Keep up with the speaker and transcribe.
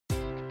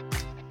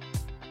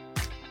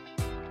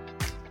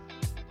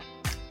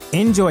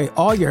Enjoy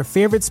all your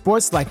favorite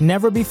sports like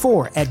never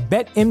before at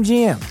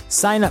BetMGM.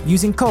 Sign up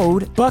using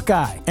code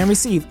Buckeye and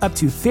receive up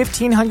to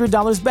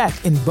 $1,500 back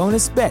in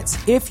bonus bets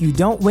if you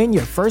don't win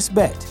your first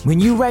bet. When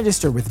you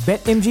register with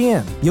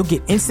BetMGM, you'll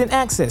get instant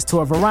access to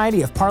a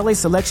variety of parlay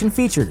selection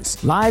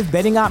features, live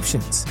betting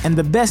options, and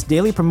the best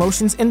daily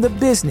promotions in the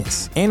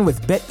business. And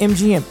with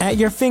BetMGM at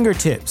your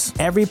fingertips,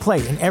 every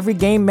play and every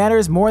game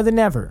matters more than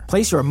ever.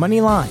 Place your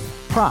money line,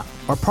 prop,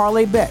 or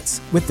parlay bets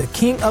with the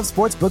king of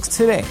sportsbooks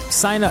today.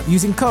 Sign up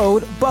using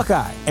code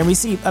Buckeye and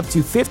receive up to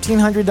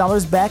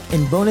 $1,500 back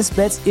in bonus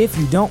bets if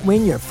you don't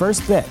win your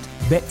first bet.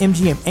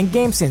 BetMGM and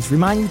GameSense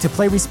remind you to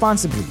play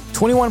responsibly.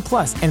 21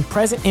 plus and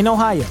present in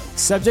Ohio,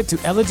 subject to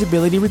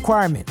eligibility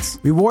requirements.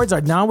 Rewards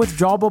are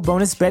non-withdrawable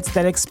bonus bets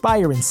that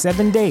expire in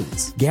 7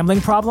 days. Gambling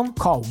problem?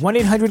 Call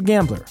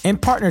 1-800-GAMBLER. In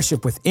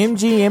partnership with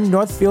MGM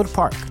Northfield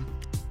Park.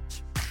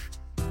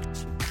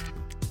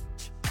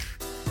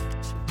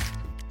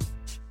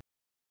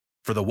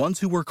 For the ones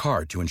who work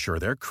hard to ensure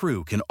their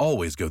crew can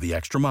always go the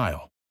extra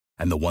mile,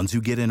 and the ones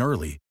who get in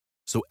early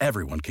so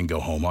everyone can go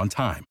home on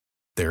time,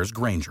 there's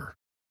Grainger,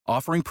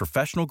 offering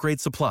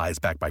professional-grade supplies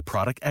backed by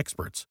product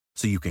experts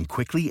so you can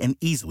quickly and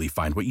easily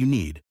find what you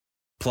need.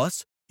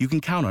 Plus, you can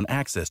count on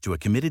access to a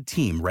committed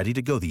team ready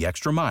to go the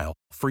extra mile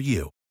for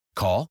you.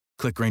 Call,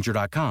 click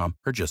Grainger.com,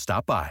 or just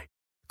stop by.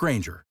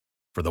 Grainger,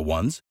 for the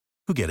ones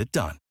who get it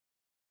done.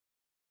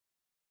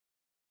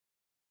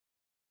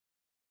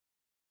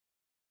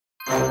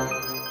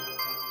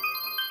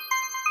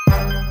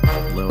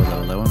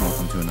 Hello, and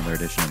welcome to another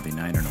edition of the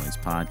Niner Noise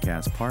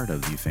Podcast, part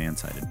of the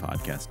Fansided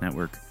Podcast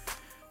Network.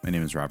 My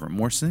name is Robert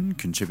Morrison,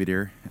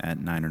 contributor at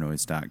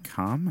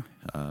NinerNoise.com.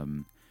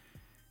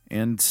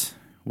 And,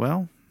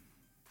 well,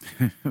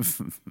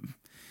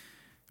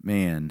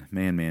 man.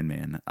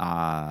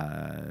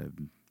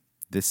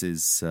 This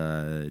is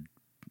a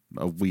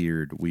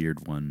weird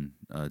one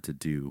to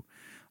do.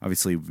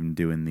 Obviously, we've been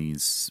doing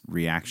these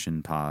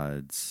reaction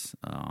pods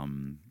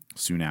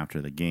soon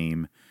after the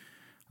game.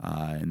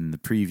 In the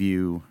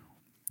preview,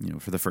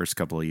 for the first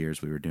couple of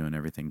years, we were doing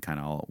everything kind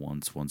of all at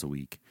once a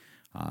week.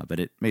 But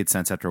it made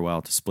sense after a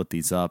while to split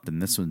these up,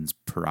 and this one's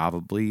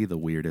probably the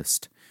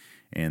weirdest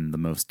and the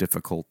most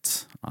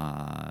difficult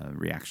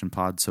reaction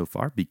pod so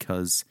far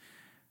because,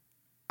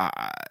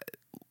 I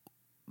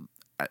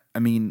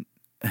mean,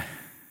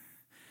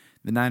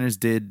 the Niners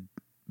did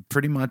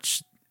pretty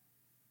much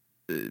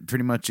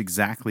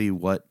exactly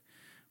what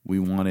we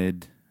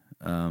wanted.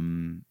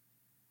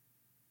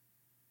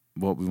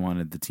 What we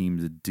wanted the team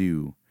to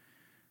do,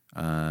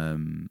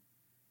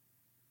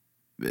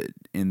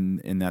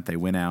 in that they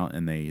went out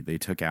and they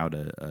took out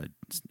a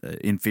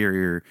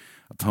inferior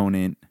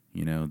opponent.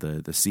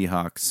 The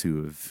Seahawks,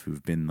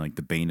 who've been like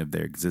the bane of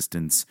their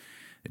existence.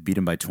 They beat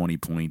them by 20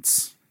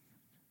 points.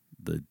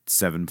 The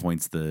 7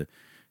 points the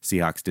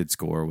Seahawks did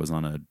score was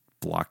on a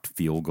blocked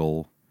field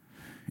goal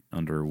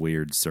under a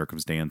weird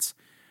circumstance.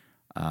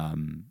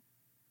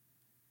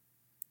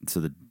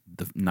 So the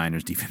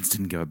Niners defense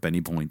didn't give up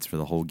any points for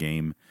the whole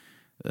game.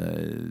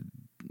 The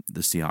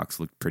Seahawks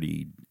looked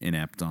pretty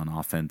inept on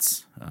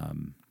offense.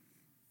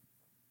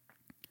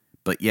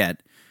 But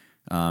yet,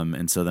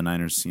 and so the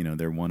Niners,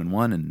 they're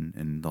 1-1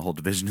 and the whole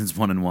division is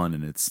 1-1,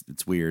 and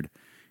it's weird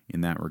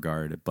in that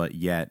regard. But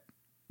yet,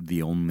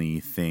 the only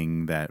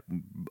thing that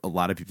a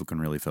lot of people can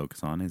really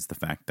focus on is the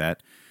fact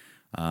that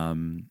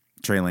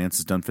Trey Lance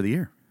is done for the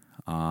year.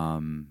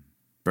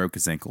 Broke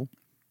his ankle.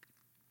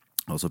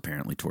 Also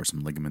apparently tore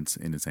some ligaments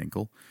in his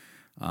ankle.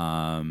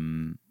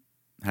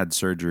 Had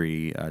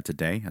surgery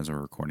today as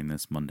we're recording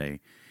this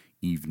Monday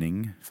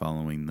evening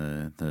following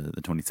the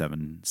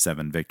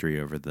 27-7 victory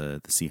over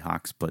the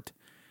Seahawks. But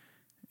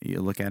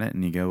you look at it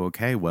and you go,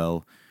 okay,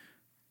 well,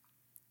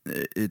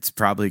 it's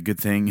probably a good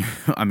thing.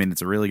 I mean,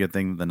 it's a really good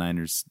thing that the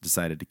Niners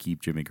decided to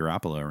keep Jimmy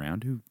Garoppolo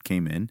around, who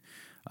came in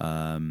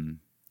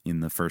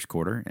the first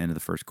quarter, end of the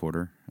first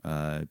quarter,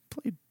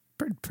 played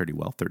pretty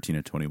well, 13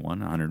 of 21,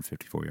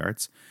 154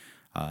 yards.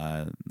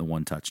 The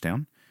one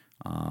touchdown.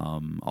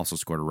 Also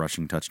scored a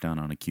rushing touchdown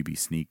on a QB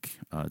sneak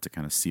to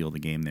kind of seal the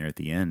game there at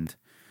the end.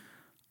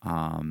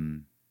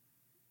 The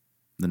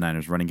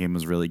Niners running game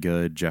was really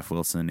good. Jeff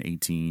Wilson,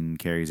 18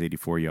 carries,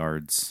 84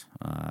 yards.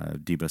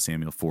 Deebo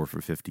Samuel, 4 for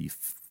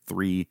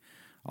 53,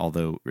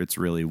 although it's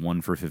really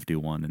 1 for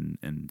 51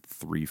 and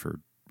 3 for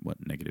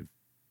negative,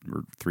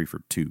 or 3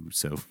 for 2.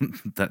 So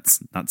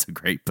that's not so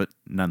great, but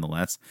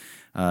nonetheless.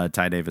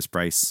 Ty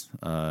Davis-Price,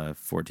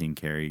 14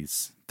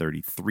 carries,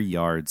 33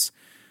 yards.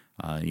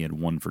 He had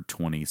 1 for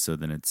 20. So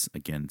then it's,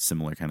 again,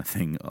 similar kind of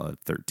thing,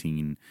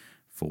 13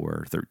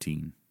 for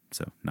 13.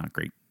 So not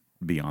great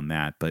beyond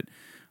that, but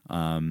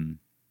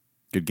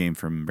good game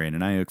from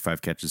Brandon Ayuk,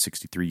 5 catches,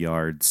 63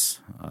 yards.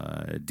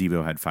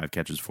 Deebo had 5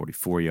 catches,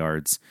 44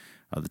 yards.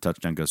 The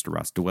touchdown goes to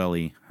Ross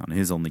Dwelley on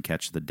his only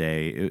catch of the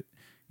day.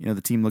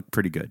 The team looked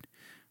pretty good.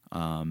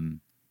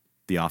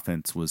 The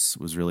offense was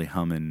really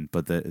humming,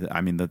 but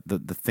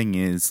the thing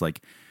is,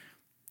 like,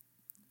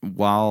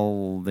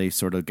 while they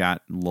sort of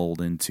got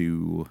lulled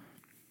into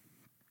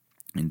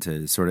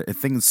into sort of, if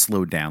things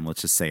slowed down,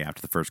 let's just say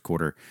after the first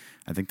quarter,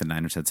 I think the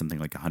Niners had something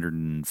like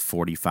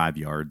 145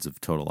 yards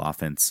of total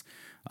offense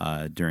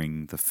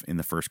in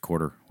the first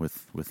quarter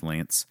with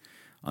Lance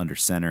under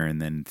center,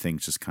 and then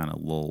things just kind of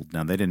lulled.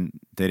 Now they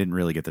didn't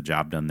really get the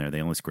job done there.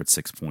 They only scored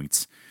 6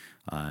 points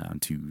on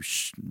two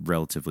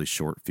relatively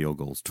short field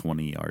goals,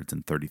 20 yards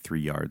and 33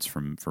 yards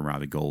from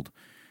Robbie Gould.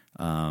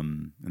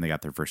 And they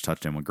got their first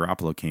touchdown when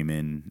Garoppolo came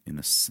in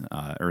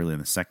early in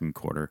the second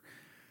quarter.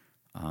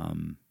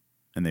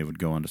 And they would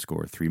go on to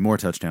score 3 more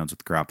touchdowns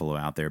with Garoppolo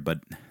out there. But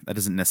that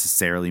doesn't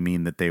necessarily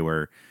mean that they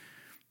were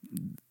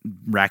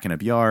racking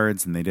up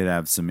yards, and they did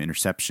have some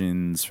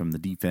interceptions from the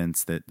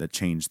defense that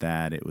changed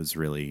that. It was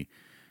really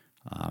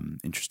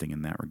interesting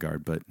in that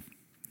regard. But,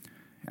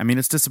 I mean,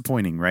 it's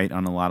disappointing, right,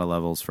 on a lot of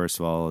levels. First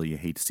of all, you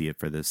hate to see it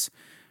for this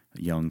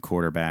young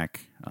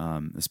quarterback,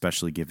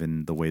 especially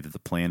given the way that the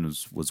plan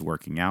was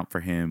working out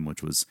for him,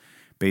 which was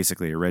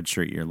basically a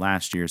redshirt year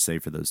last year,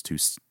 save for those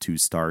two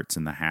starts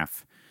in the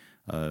half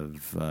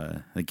of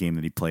the game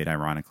that he played,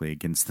 ironically,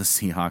 against the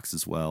Seahawks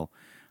as well.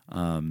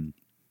 And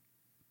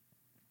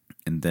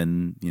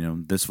then,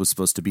 this was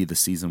supposed to be the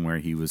season where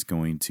he was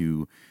going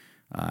to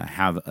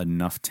have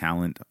enough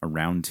talent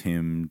around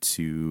him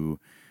to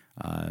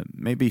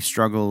maybe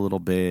struggle a little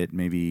bit,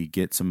 maybe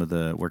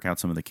work out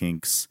some of the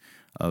kinks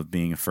of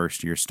being a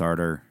first-year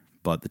starter,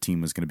 but the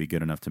team was going to be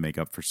good enough to make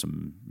up for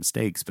some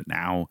mistakes. But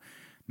now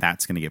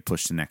that's going to get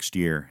pushed to next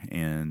year.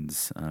 And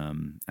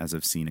as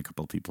I've seen a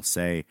couple of people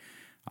say,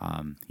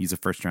 he's a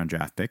first-round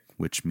draft pick,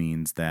 which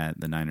means that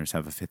the Niners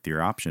have a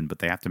fifth-year option, but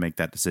they have to make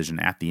that decision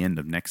at the end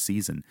of next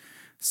season.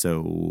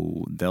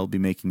 So they'll be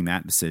making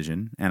that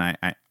decision, and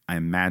I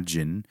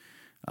imagine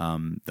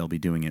they'll be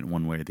doing it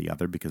one way or the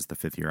other, because the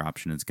fifth-year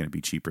option is going to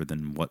be cheaper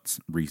than what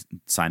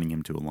signing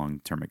him to a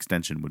long-term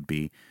extension would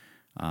be,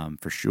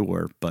 for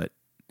sure. But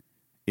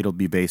it'll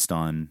be based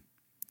on,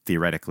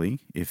 theoretically,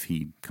 if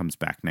he comes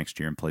back next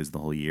year and plays the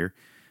whole year,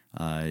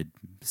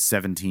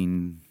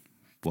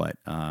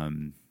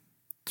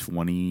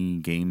 20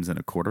 games and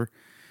a quarter,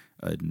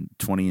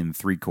 20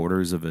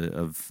 3/4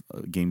 of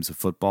games of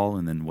football,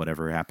 and then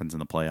whatever happens in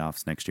the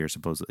playoffs next year,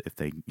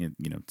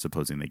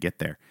 supposing they get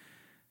there.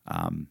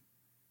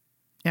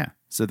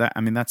 So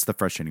that's the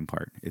frustrating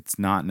part. It's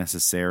not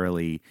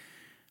necessarily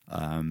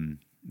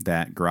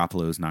that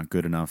Garoppolo is not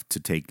good enough to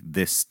take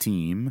this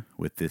team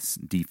with this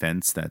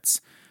defense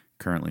that's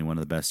currently one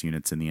of the best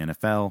units in the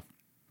NFL,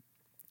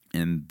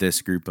 and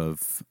this group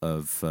of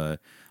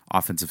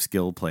offensive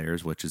skill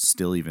players, which is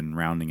still even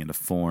rounding into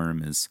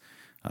form, is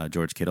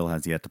George Kittle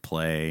has yet to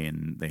play,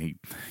 and they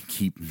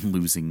keep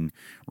losing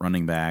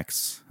running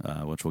backs,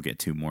 which we'll get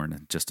to more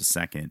in just a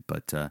second.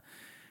 But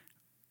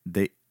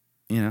the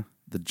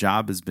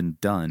job has been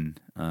done,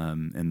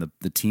 and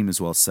the team is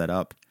well set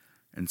up.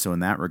 And so in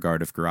that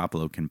regard, if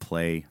Garoppolo can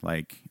play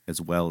like as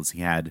well as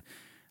he had,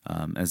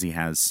 as he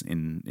has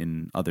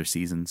in other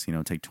seasons,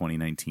 take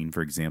 2019,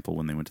 for example,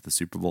 when they went to the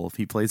Super Bowl, if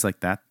he plays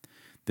like that,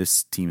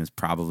 this team is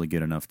probably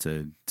good enough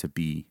to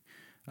be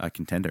a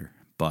contender.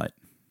 But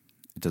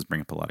it does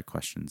bring up a lot of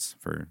questions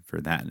for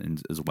that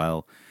and as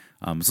well.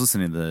 I was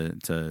listening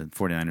to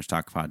 49ers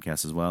Talk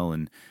podcast as well,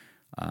 and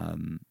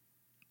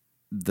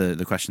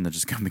the question that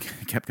just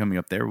kept coming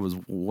up there was,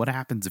 what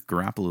happens if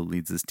Garoppolo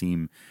leads this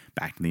team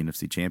back to the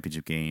NFC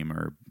Championship game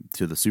or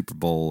to the Super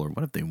Bowl, or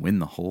what if they win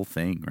the whole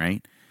thing,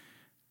 right?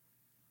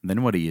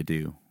 Then what do you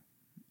do?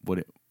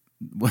 What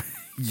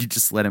you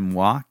just let him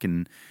walk,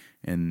 and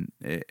the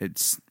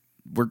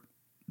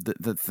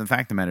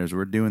fact of the matter is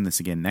we're doing this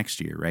again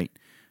next year, right?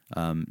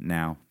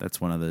 Now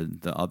that's one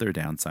of the other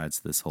downsides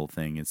to this whole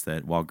thing, is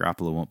that while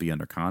Garoppolo won't be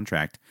under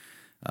contract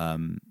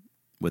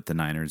with the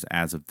Niners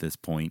as of this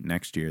point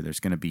next year,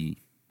 there's going to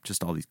be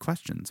just all these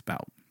questions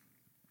about,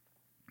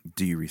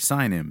 do you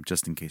re-sign him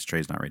just in case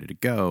Trey's not ready to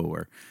go,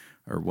 or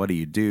what do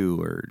you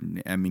do?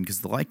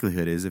 Because the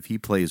likelihood is, if he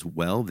plays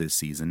well this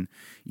season,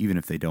 even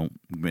if they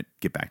don't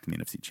get back to the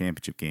NFC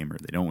Championship game, or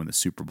they don't win the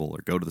Super Bowl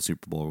or go to the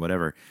Super Bowl or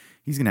whatever,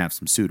 he's going to have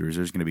some suitors.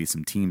 There's going to be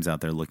some teams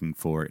out there looking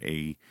for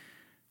a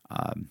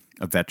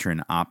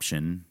veteran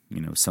option,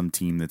 some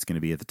team that's going to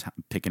be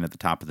picking at the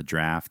top of the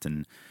draft,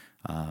 and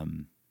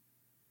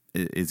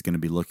is going to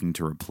be looking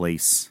to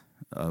replace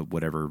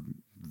whatever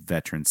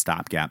veteran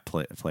stopgap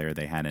player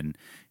they had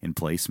in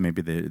place.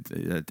 Maybe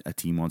a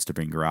team wants to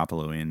bring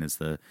Garoppolo in as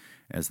the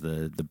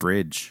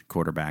bridge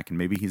quarterback, and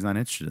maybe he's not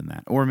interested in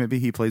that. Or maybe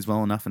he plays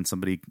well enough and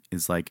somebody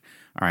is like,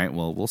 all right,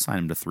 well, we'll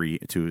sign him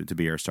to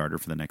be our starter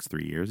for the next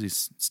 3 years.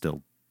 He's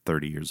still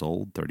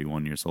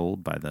 31 years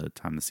old by the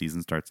time the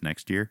season starts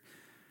next year.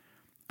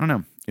 I don't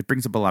know. It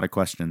brings up a lot of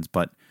questions,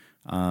 but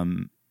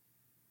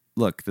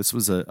look, this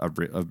was a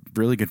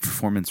really good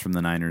performance from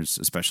the Niners,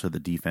 especially the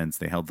defense.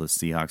 They held the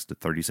Seahawks to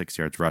 36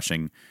 yards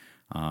rushing,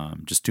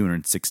 just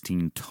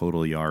 216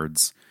 total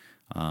yards,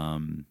 a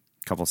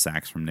couple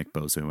sacks from Nick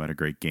Bosa, who had a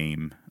great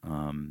game,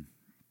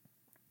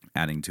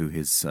 adding to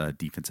his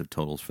defensive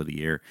totals for the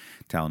year.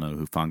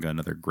 Talanoa Hufanga,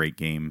 another great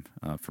game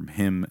from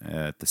him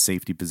at the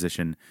safety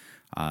position.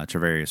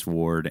 Travarius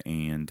Ward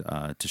and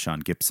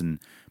Tashawn Gibson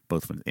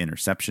both with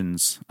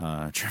interceptions.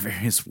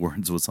 Charvarius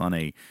Ward was on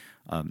a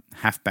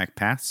halfback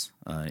pass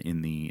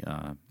in the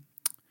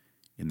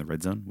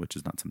red zone, which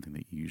is not something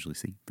that you usually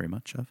see very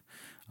much of.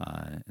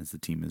 As the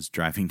team is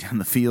driving down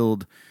the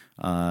field,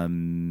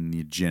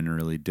 you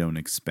generally don't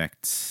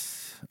expect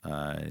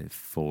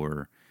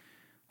for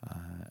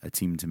a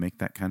team to make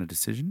that kind of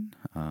decision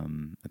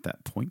at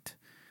that point.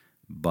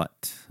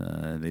 But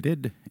they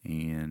did,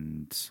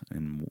 and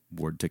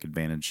Ward took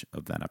advantage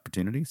of that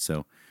opportunity.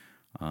 So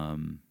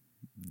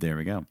there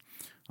we go.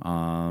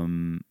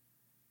 At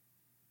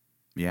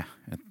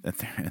the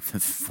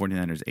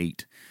 49ers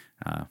 8,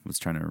 was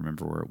trying to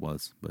remember where it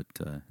was, but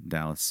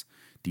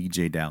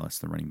DJ Dallas,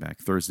 the running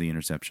back, throws the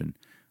interception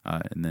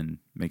and then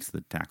makes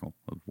the tackle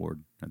of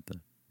Ward at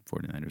the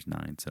 49ers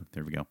 9. So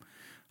there we go.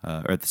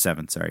 Or at the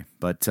 7, sorry.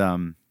 But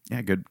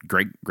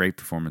great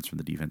performance from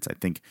the defense. I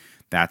think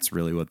that's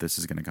really what this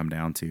is going to come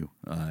down to.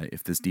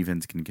 If this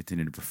defense can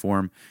continue to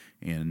perform,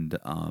 and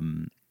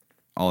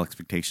all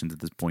expectations at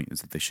this point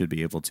is that they should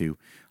be able to,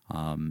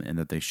 and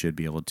that they should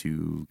be able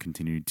to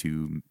continue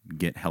to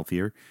get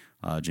healthier.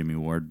 Jimmy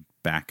Ward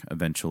back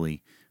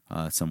eventually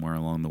somewhere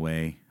along the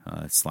way,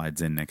 slides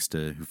in next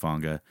to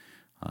Hufanga,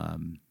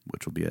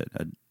 which will be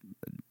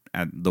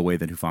the way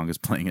that Hufanga is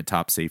playing a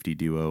top safety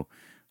duo.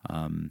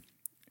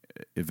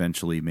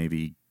 Eventually,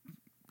 maybe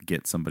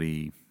get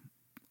somebody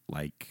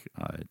like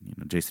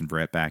Jason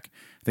Verrett back.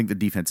 I think the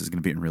defense is going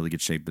to be in really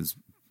good shape, as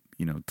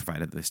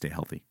provided that they stay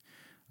healthy.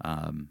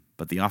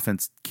 But the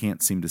offense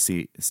can't seem to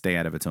stay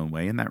out of its own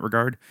way in that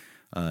regard.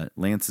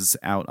 Lance is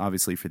out,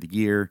 obviously, for the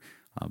year,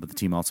 but the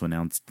team also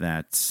announced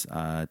that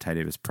Ty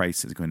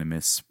Davis-Price is going to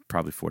miss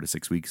probably 4 to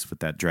 6 weeks with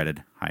that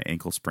dreaded high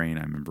ankle sprain.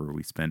 I remember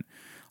we spent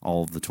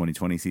all of the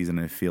 2020 season,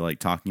 I feel like,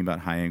 talking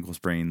about high ankle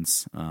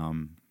sprains.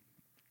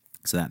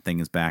 So that thing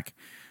is back.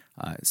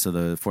 So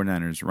the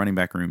 49ers running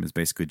back room is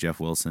basically Jeff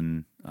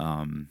Wilson,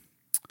 and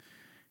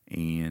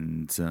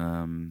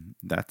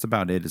that's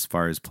about it as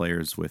far as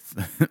players with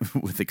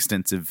with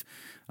extensive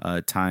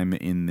time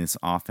in this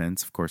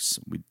offense. Of course,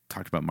 we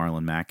talked about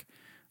Marlon Mack,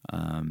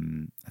 I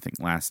think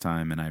last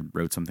time, and I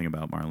wrote something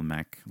about Marlon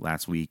Mack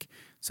last week.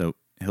 So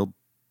he'll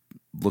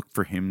look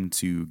for him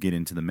to get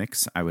into the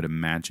mix, I would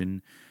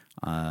imagine,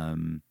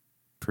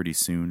 pretty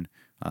soon.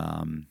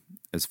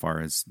 As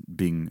far as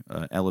being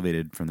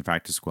elevated from the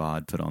practice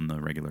squad, put on the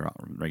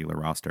regular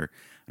roster.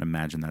 I'd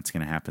imagine that's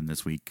going to happen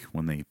this week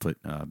when they put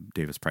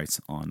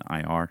Davis-Price on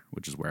IR,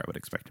 which is where I would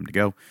expect him to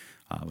go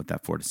with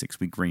that 4 to 6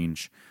 week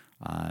range.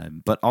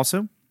 But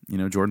also,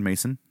 Jordan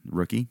Mason,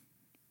 rookie,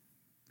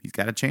 he's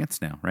got a chance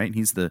now, right?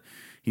 He's the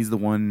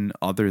one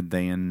other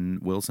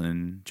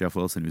than Jeff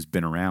Wilson, who's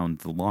been around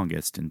the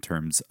longest in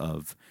terms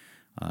of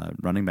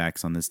running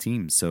backs on this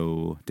team.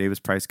 So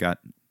Davis-Price got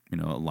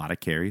a lot of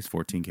carries,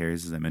 14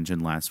 carries, as I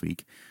mentioned last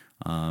week.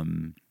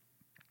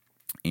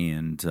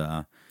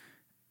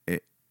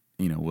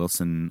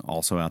 Wilson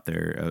also out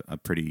there a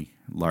pretty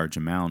large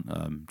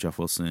amount. Jeff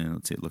Wilson,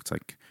 let's see, it looks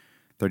like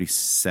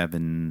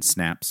 37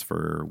 snaps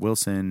for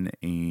Wilson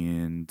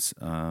and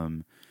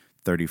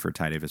 30 for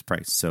Ty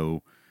Davis-Price.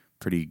 So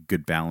pretty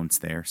good balance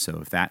there.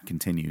 So if that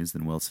continues,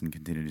 then Wilson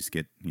continues to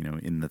get,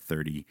 in the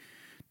 30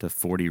 to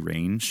 40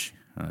 range,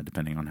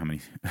 depending on how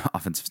many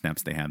offensive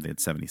snaps they have. They had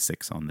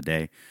 76 on the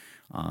day.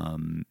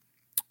 Then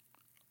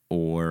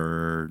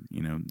we're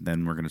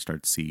going to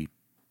start to see,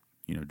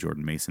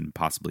 Jordan Mason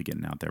possibly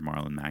getting out there,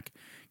 Marlon Mack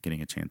getting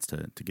a chance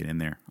to get in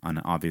there.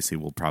 And obviously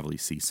we'll probably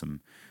see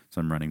some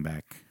running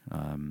backs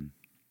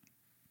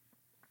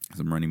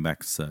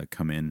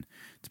come in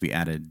to be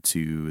added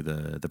to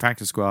the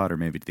practice squad, or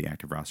maybe to the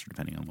active roster,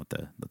 depending on what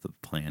the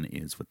plan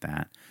is with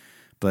that.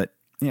 But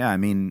yeah, I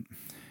mean,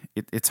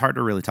 it's hard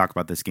to really talk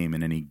about this game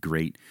in any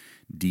great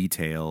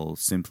detail,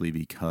 simply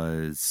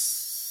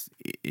because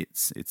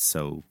it's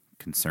so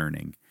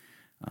concerning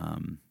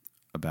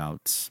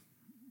about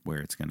where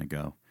it's going to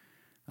go.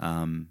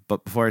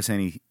 But before I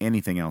say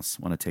anything else,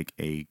 I want to take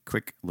a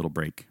quick little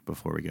break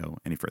before we go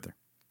any further.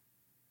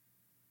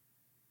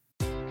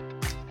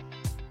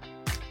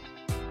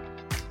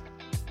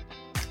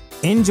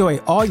 Enjoy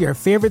all your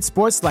favorite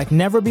sports like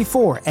never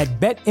before at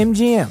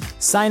BetMGM.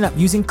 Sign up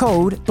using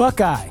code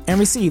Buckeye and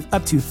receive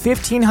up to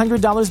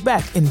 $1,500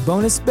 back in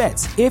bonus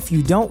bets if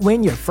you don't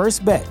win your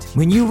first bet.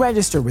 When you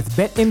register with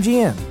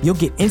BetMGM, you'll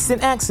get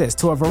instant access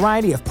to a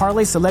variety of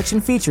parlay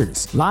selection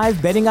features,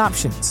 live betting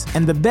options,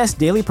 and the best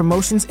daily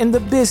promotions in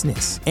the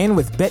business. And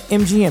with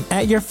BetMGM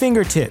at your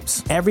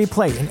fingertips, every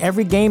play and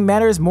every game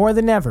matters more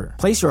than ever.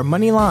 Place your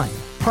money line,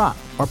 prop,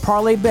 or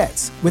parlay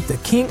bets with the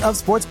king of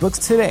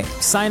sportsbooks today.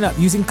 Sign up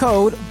using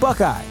code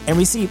Buckeye and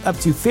receive up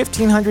to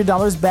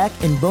 $1,500 back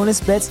in bonus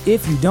bets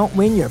if you don't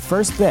win your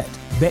first bet.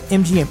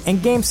 BetMGM and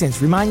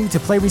GameSense remind you to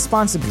play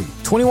responsibly.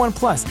 21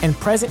 plus and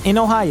present in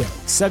Ohio,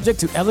 subject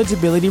to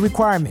eligibility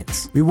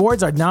requirements.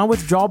 Rewards are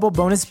non-withdrawable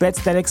bonus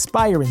bets that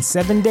expire in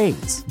 7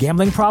 days.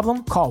 Gambling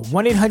problem? Call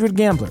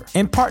 1-800-GAMBLER.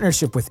 In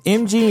partnership with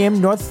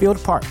MGM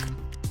Northfield Park.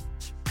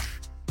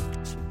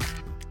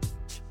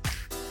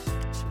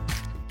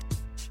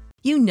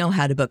 You know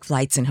how to book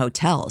flights and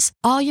hotels.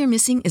 All you're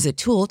missing is a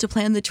tool to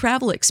plan the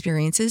travel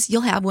experiences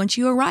you'll have once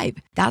you arrive.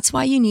 That's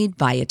why you need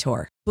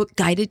Viator. Book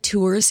guided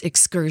tours,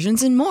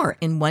 excursions, and more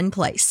in one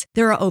place.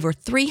 There are over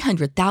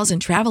 300,000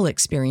 travel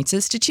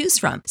experiences to choose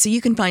from, so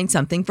you can find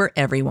something for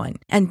everyone.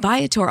 And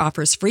Viator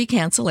offers free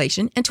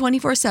cancellation and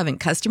 24/7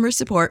 customer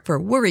support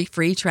for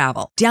worry-free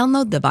travel.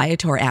 Download the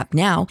Viator app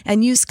now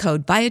and use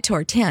code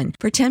Viator10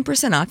 for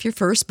 10% off your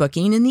first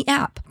booking in the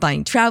app.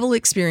 Find travel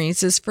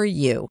experiences for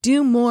you.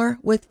 Do more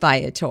with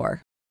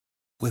Viator.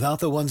 Without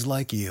the ones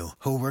like you,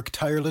 who work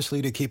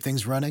tirelessly to keep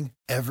things running,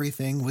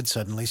 everything would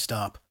suddenly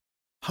stop.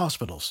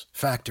 Hospitals,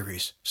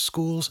 factories,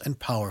 schools, and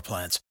power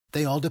plants,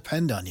 they all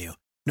depend on you.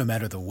 No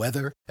matter the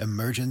weather,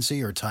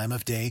 emergency, or time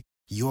of day,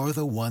 you're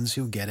the ones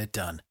who get it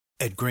done.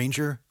 At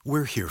Grainger,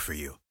 we're here for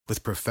you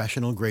with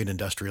professional-grade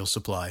industrial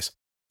supplies.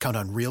 Count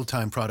on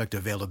real-time product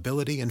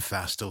availability and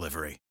fast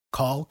delivery.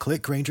 Call,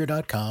 click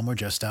Grainger.com, or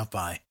just stop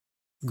by.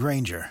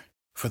 Grainger,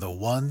 for the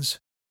ones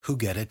who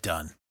get it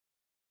done.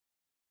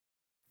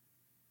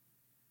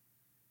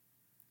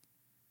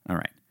 All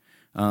right.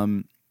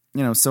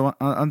 So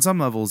on some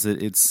levels,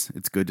 it's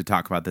good to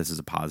talk about this as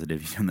a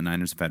positive. The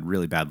Niners have had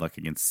really bad luck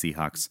against the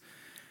Seahawks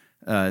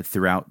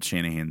throughout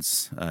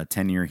Shanahan's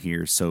tenure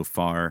here so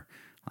far.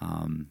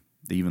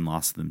 They even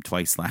lost them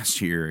twice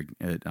last year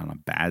on a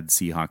bad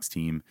Seahawks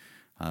team.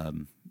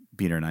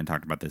 Peter and I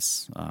talked about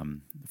this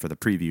for the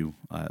preview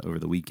over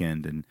the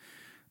weekend, and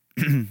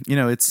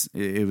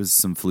it was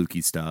some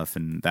fluky stuff,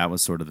 and that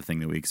was sort of the thing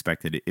that we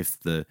expected.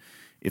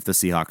 If the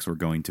Seahawks were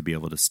going to be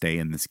able to stay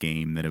in this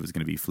game, that it was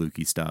going to be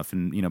fluky stuff.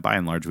 And, by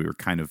and large, we were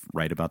kind of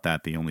right about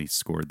that. They only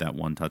scored that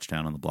one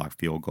touchdown on the blocked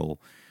field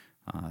goal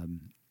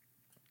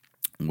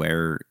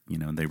where,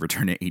 they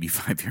returned it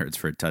 85 yards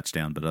for a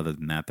touchdown. But other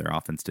than that, their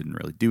offense didn't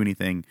really do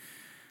anything.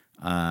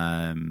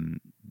 In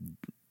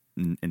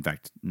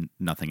fact,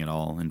 nothing at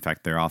all. In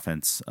fact, their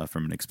offense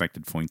from an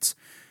expected points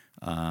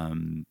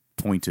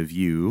point of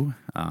view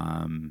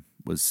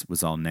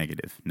was all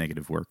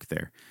negative work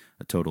there.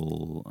 A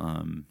total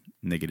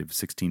negative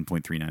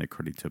 16.39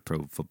 according to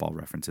Pro Football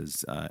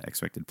Reference's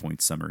expected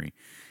points summary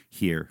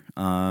here.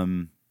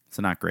 So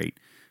not great.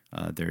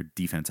 Their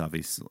defense,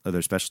 obviously,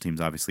 their special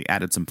teams obviously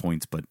added some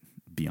points, but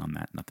beyond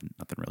that, nothing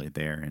really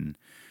there. And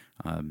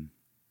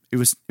it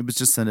was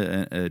just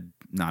a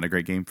not a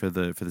great game for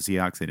the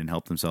Seahawks. They didn't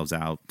help themselves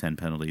out. 10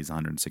 penalties,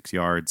 106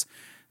 yards.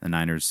 The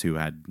Niners, who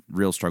had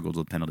real struggles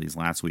with penalties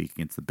last week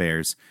against the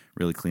Bears,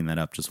 really cleaned that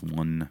up. Just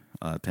one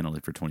penalty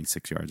for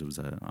 26 yards. It was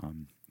a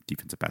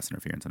defensive pass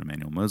interference on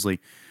Emmanuel Mosley.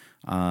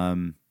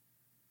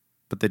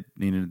 But they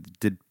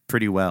did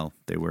pretty well.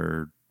 They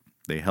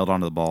held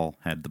onto the ball,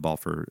 had the ball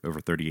for over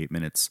 38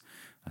 minutes.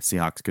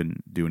 Seahawks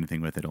couldn't do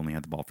anything with it, only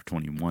had the ball for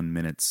 21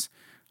 minutes.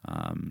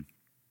 And,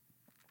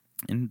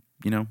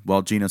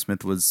 while Geno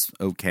Smith was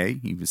okay,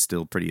 he was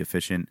still pretty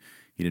efficient.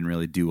 He didn't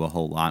really do a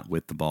whole lot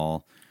with the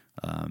ball.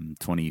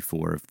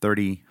 24 of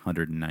 30,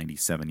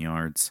 197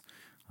 yards.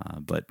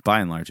 But by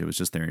and large, it was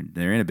just their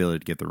inability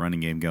to get the running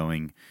game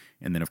going.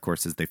 And then, of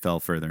course, as they fell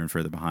further and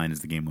further behind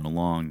as the game went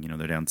along,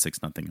 they're down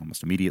 6-0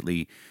 almost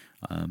immediately.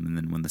 And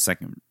then when the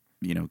second,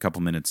 a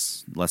couple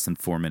minutes, less than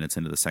 4 minutes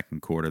into the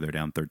second quarter, they're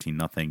down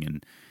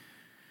 13-0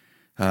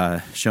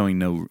 and showing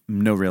no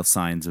real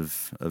signs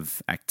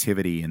of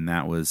activity. And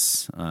that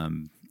was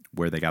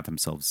where they got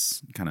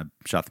themselves, kind of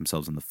shot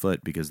themselves in the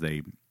foot, because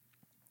they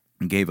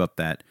gave up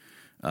that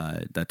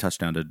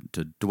touchdown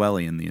to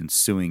Dwelley in the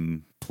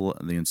ensuing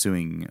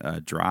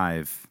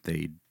drive.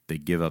 They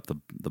give up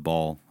the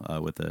ball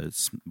with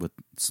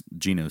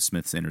Geno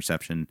Smith's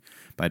interception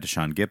by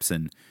Deshaun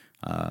Gibson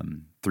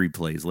 3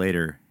 plays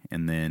later,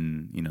 and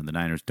then the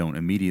Niners don't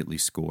immediately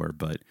score,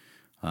 but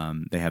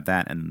they have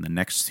that, and the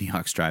next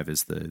Seahawks drive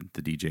is the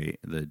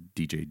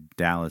DJ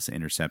Dallas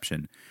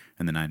interception,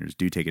 and the Niners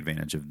do take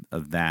advantage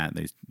of that.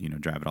 They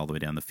drive it all the way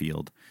down the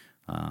field.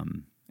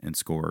 And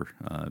score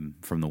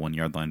from the 1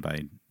 yard line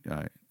by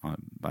Kyle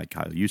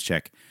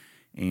Juszczyk.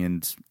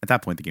 And at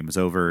that point, the game was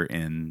over,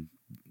 and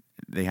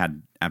they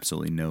had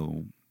absolutely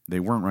they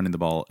weren't running the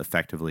ball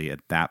effectively at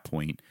that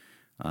point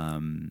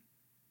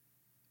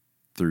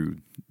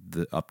through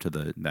up to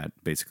that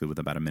basically with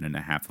about a minute and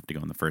a half left to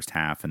go in the first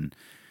half. And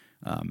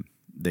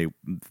they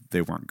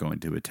weren't going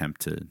to attempt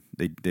to,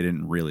 they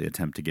didn't really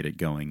attempt to get it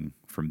going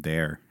from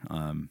there.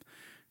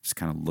 Just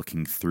kind of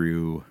looking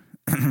through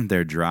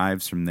their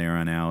drives from there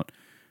on out.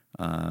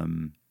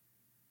 There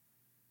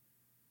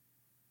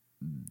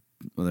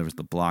was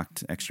the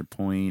blocked extra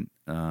point.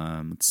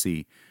 Let's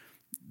see.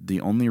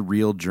 The only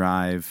real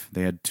drive,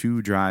 they had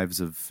 2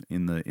 drives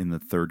in the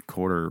third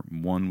quarter.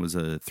 One was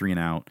a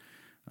 3-and-out.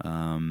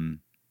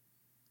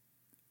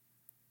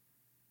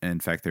 In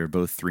fact, they were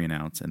both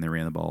 3-and-outs, and they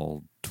ran the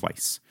ball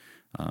twice.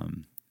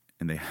 And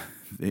they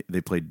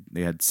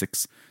had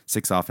six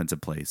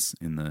offensive plays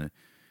in the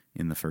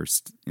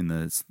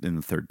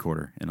third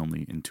quarter, and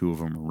only in 2 of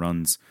them were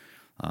runs.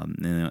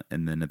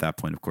 And then at that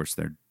point, of course,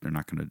 they're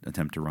not going to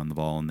attempt to run the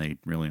ball, and they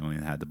really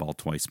only had the ball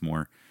twice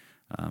more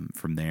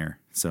from there.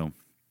 So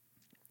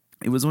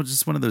it was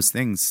just one of those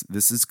things.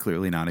 This is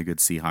clearly not a good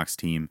Seahawks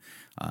team.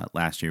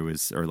 Last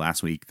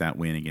week, that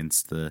win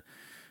against the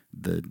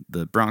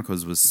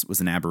Broncos was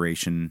an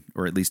aberration,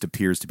 or at least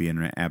appears to be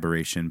an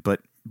aberration.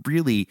 But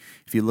really,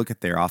 if you look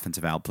at their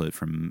offensive output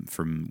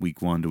from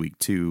week 1 to week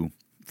 2,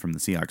 from the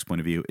Seahawks'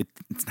 point of view,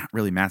 it's not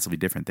really massively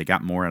different. They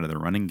got more out of the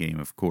running game,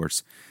 of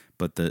course,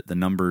 but the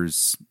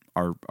numbers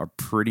are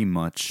pretty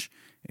much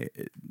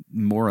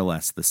more or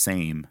less the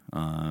same.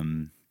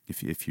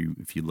 If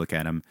you look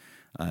at them,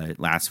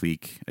 last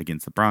week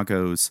against the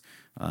Broncos,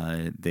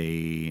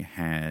 they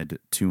had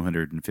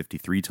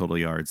 253 total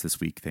yards. This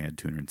week they had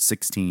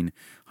 216,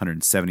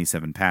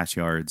 177 pass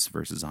yards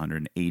versus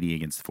 180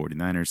 against the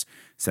 49ers,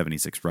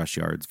 76 rush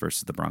yards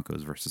versus the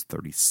Broncos versus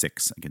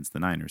 36 against the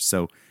Niners.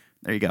 So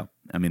there you go.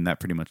 I mean, that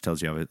pretty much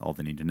tells you all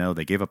they need to know.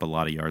 They gave up a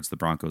lot of yards. The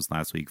Broncos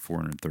last week,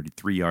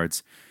 433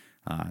 yards.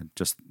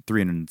 Just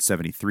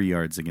 373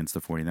 yards against the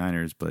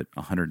 49ers, but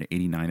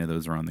 189 of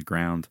those are on the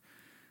ground.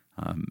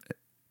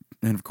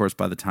 And of course,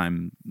 by the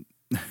time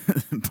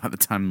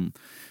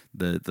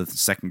the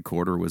second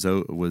quarter was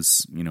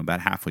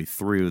about halfway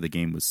through, the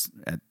game was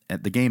at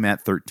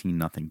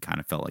 13-0. Kind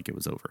of felt like it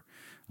was over.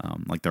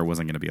 Like there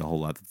wasn't going to be a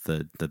whole lot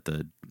that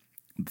the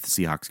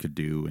Seahawks could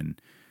do.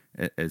 And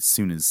as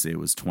soon as it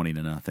was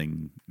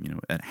 20-0,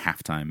 at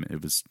halftime,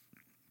 it's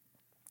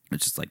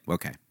just like,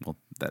 okay, well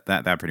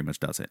that pretty much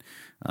does it.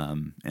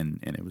 And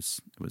it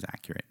was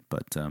accurate.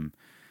 But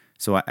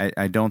so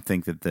I don't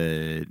think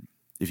that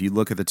if you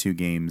look at the two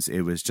games,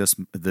 it was just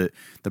the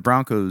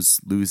Broncos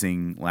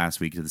losing last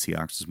week to the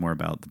Seahawks was more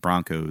about the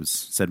Broncos,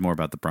 said more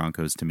about the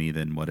Broncos to me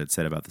than what it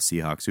said about the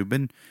Seahawks, who've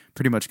been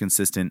pretty much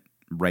consistent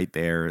right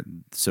there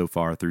so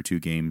far through two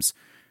games.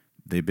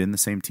 They've been the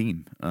same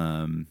team.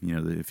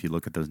 If you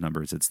look at those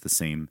numbers, it's the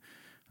same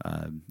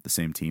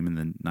team, and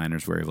the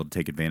Niners were able to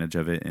take advantage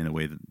of it in a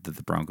way that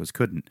the Broncos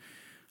couldn't.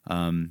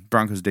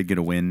 Broncos did get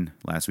a win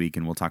last week,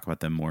 and we'll talk about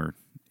them more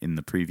in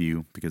the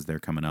preview because they're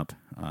coming up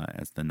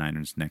as the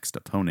Niners' next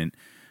opponent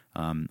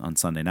on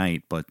Sunday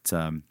night. But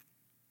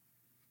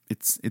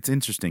it's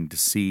interesting to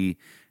see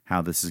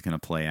how this is going to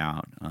play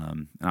out.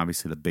 And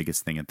obviously, the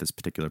biggest thing at this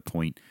particular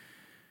point,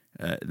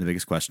 the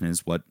biggest question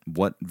is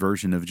what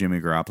version of Jimmy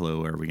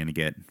Garoppolo are we going to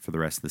get for the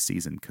rest of the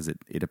season? Because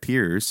it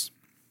appears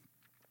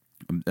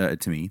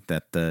to me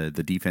that the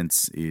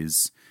defense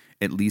is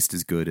at least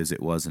as good as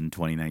it was in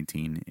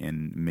 2019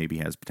 and maybe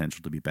has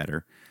potential to be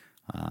better.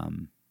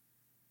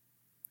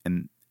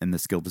 And the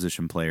skill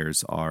position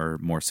players are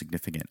more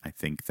significant. I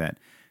think that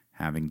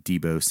having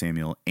Deebo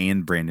Samuel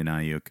and Brandon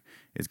Ayuk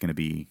is going to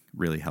be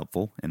really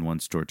helpful. And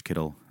once George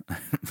Kittle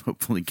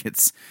hopefully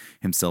gets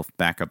himself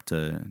back up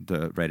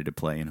to ready to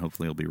play, and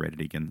hopefully he'll be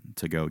ready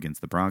to go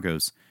against the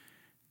Broncos,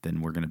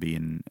 then we're going to be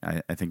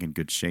I think in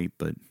good shape.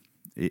 But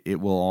it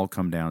will all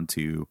come down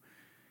to,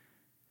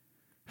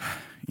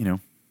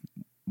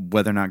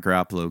 whether or not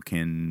Garoppolo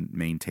can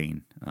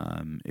maintain.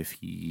 If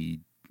he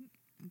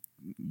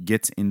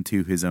gets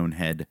into his own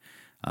head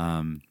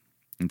and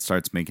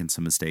starts making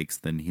some mistakes,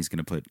 then he's going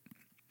to put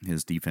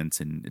his defense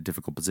in a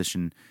difficult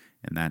position,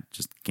 and that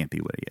just can't be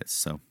what he is.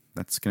 So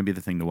that's going to be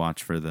the thing to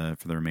watch for the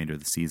remainder of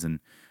the season.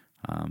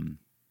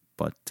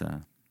 But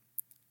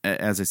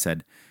as I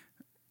said,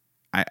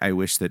 I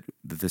wish that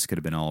this could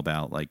have been all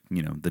about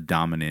the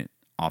dominant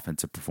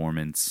offensive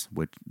performance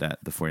that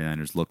the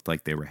 49ers looked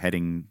like they were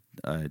heading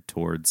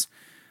towards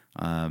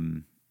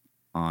on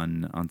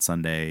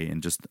Sunday,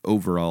 and just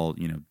overall,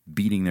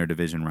 beating their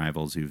division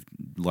rivals who've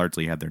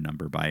largely had their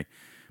number by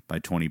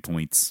 20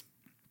 points.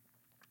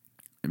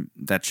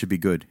 That should be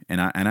good,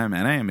 and I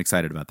am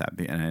excited about that,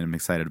 and I'm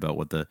excited about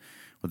what the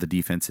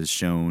defense has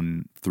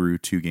shown through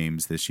two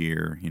games this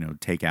year.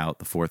 Take out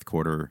the fourth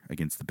quarter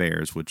against the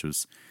Bears, which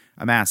was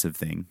a massive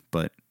thing,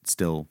 but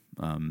still,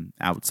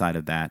 outside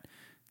of that,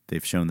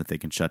 they've shown that they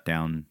can shut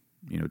down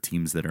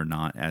teams that are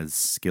not as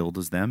skilled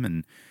as them.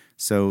 And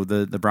so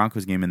the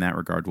Broncos game in that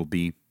regard will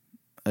be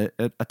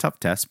a tough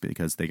test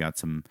because they got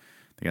some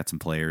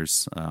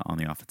players on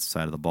the offensive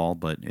side of the ball,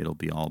 but it'll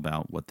be all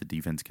about what the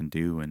defense can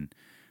do. And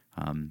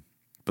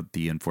but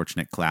the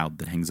unfortunate cloud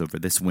that hangs over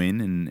this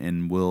win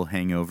and will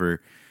hang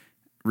over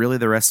really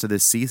the rest of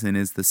this season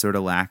is the sort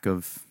of lack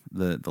of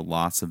the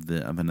loss of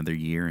another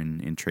year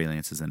in Trey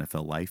Lance's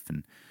NFL life,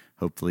 and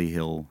hopefully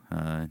he'll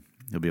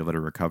be able to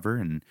recover.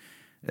 And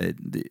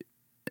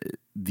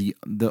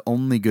the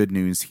only good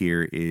news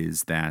here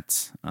is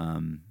that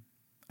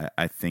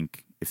I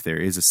think if there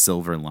is a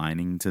silver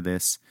lining to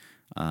this,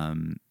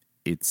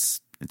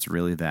 it's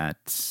really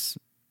that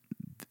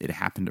it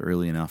happened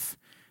early enough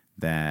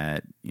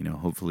that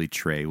hopefully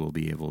Trey will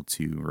be able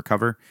to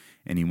recover,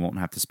 and he won't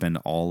have to spend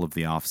all of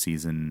the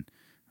offseason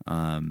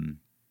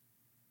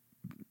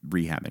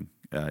rehabbing.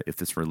 If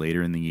this were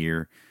later in the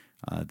year,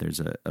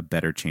 there's a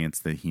better chance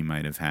that he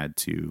might have had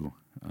to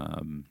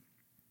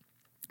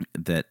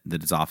that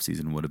his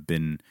offseason would have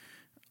been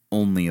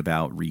only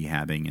about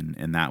rehabbing,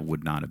 and that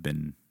would not have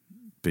been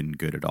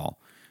good at all.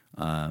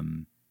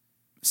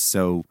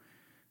 So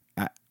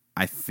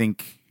I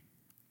think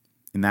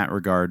in that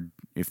regard,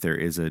 if there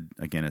is a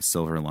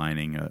silver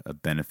lining, a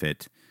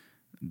benefit,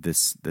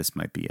 this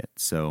might be it.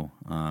 So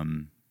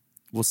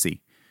we'll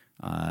see.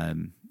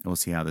 We'll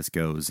see how this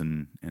goes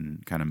and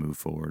kind of move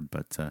forward.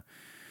 But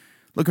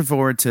looking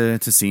forward to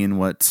seeing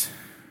what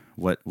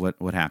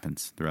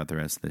happens throughout the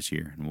rest of this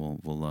year, and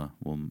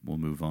we'll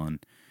move on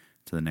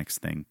to the next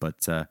thing.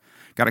 But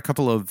got a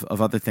couple of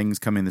other things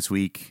coming this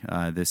week.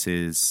 This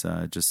is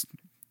just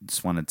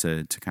wanted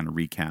to kind of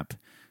recap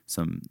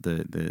some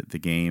the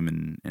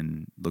game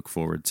and look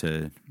forward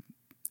to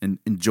and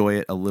enjoy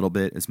it a little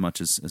bit as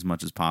much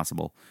as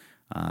possible.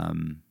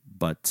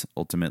 But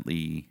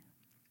ultimately,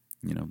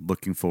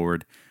 looking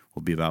forward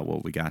will be about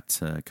what we got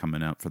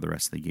coming up for the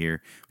rest of the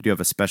year. We do have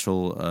a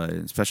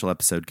special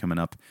episode coming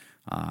up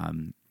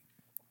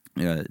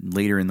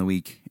later in the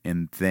week,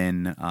 and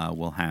then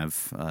we'll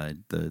have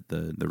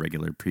the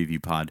regular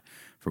preview pod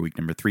for week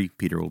number 3.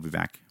 Peter will be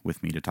back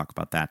with me to talk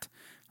about that.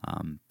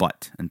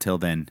 But until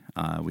then,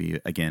 we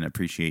again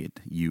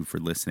appreciate you for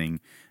listening,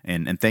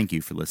 and thank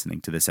you for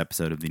listening to this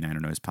episode of the Niner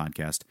Noise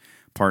Podcast,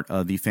 part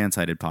of the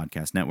Fansided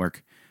Podcast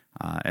Network.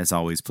 As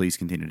always, please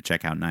continue to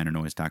check out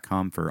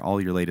NinerNoise.com for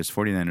all your latest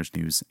 49ers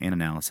news and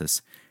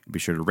analysis. And be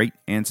sure to rate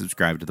and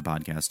subscribe to the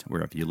podcast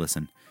wherever you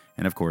listen.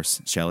 And of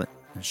course,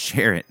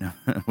 share it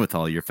with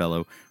all your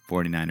fellow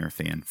 49er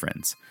fan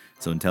friends.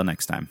 So until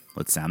next time,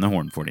 let's sound the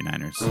horn,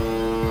 49ers.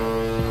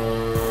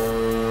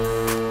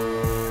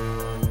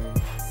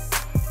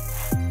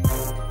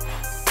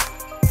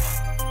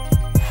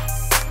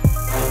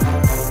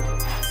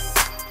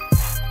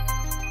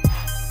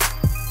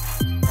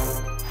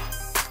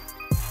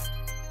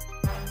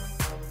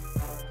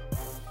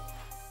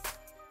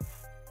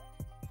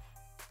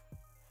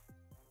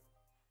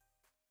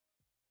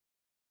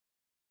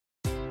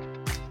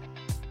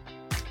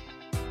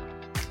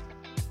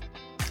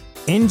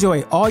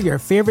 Enjoy all your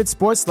favorite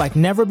sports like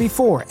never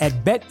before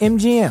at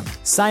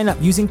BetMGM. Sign up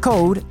using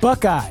code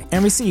Buckeye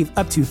and receive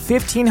up to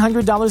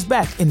 $1,500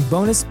 back in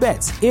bonus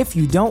bets if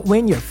you don't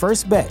win your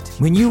first bet.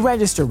 When you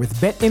register with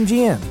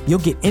BetMGM, you'll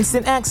get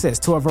instant access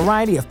to a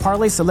variety of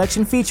parlay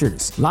selection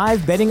features,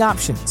 live betting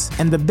options,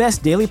 and the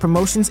best daily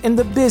promotions in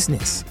the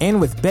business.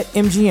 And with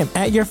BetMGM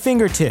at your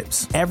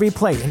fingertips, every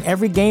play and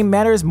every game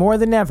matters more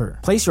than ever.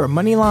 Place your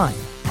money line,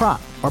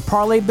 prop, or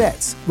parlay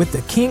bets with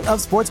the king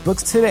of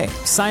sportsbooks today.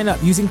 Sign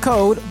up using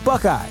code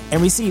Buckeye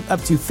and receive up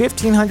to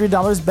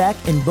 $1,500 back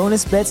in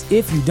bonus bets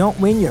if you don't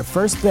win your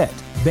first bet.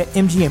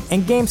 BetMGM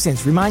and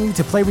GameSense remind you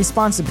to play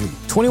responsibly.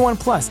 21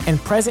 plus and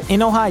present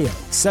in Ohio,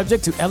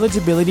 subject to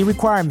eligibility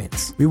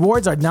requirements.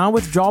 Rewards are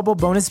non-withdrawable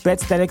bonus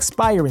bets that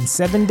expire in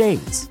 7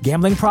 days.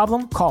 Gambling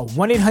problem? Call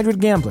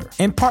 1-800-GAMBLER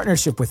in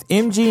partnership with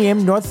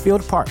MGM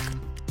Northfield Park.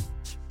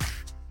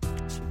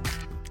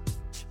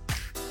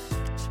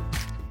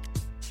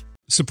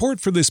 Support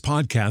for this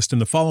podcast and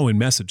the following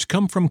message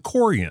come from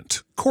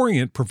Corient.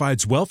 Corient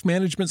provides wealth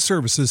management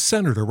services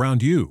centered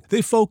around you.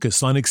 They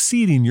focus on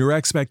exceeding your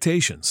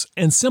expectations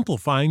and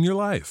simplifying your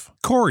life.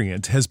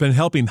 Corient has been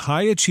helping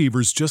high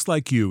achievers just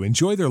like you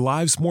enjoy their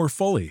lives more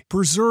fully,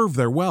 preserve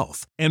their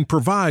wealth, and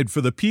provide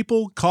for the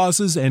people,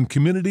 causes, and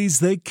communities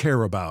they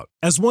care about.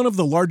 As one of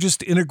the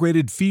largest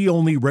integrated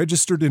fee-only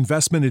registered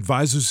investment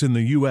advisors in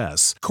the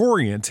U.S.,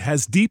 Corient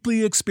has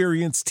deeply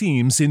experienced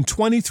teams in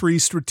 23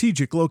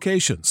 strategic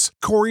locations.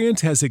 Corient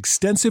has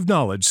extensive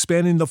knowledge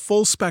spanning the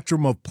full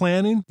spectrum of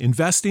planning,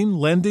 investing,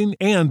 lending,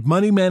 and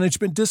money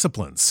management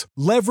disciplines.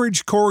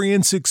 Leverage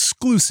Corient's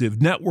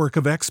exclusive network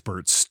of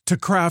experts to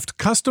craft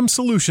custom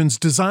solutions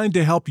designed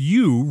to help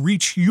you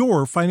reach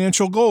your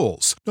financial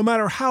goals, no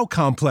matter how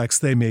complex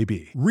they may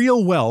be.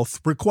 Real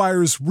wealth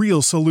requires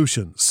real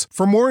solutions.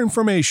 For more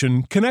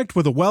information, connect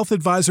with a wealth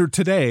advisor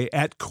today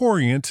at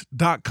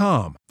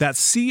Corient.com.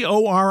 That's Corient.com.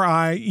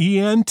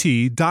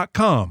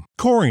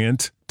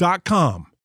 Corient.com.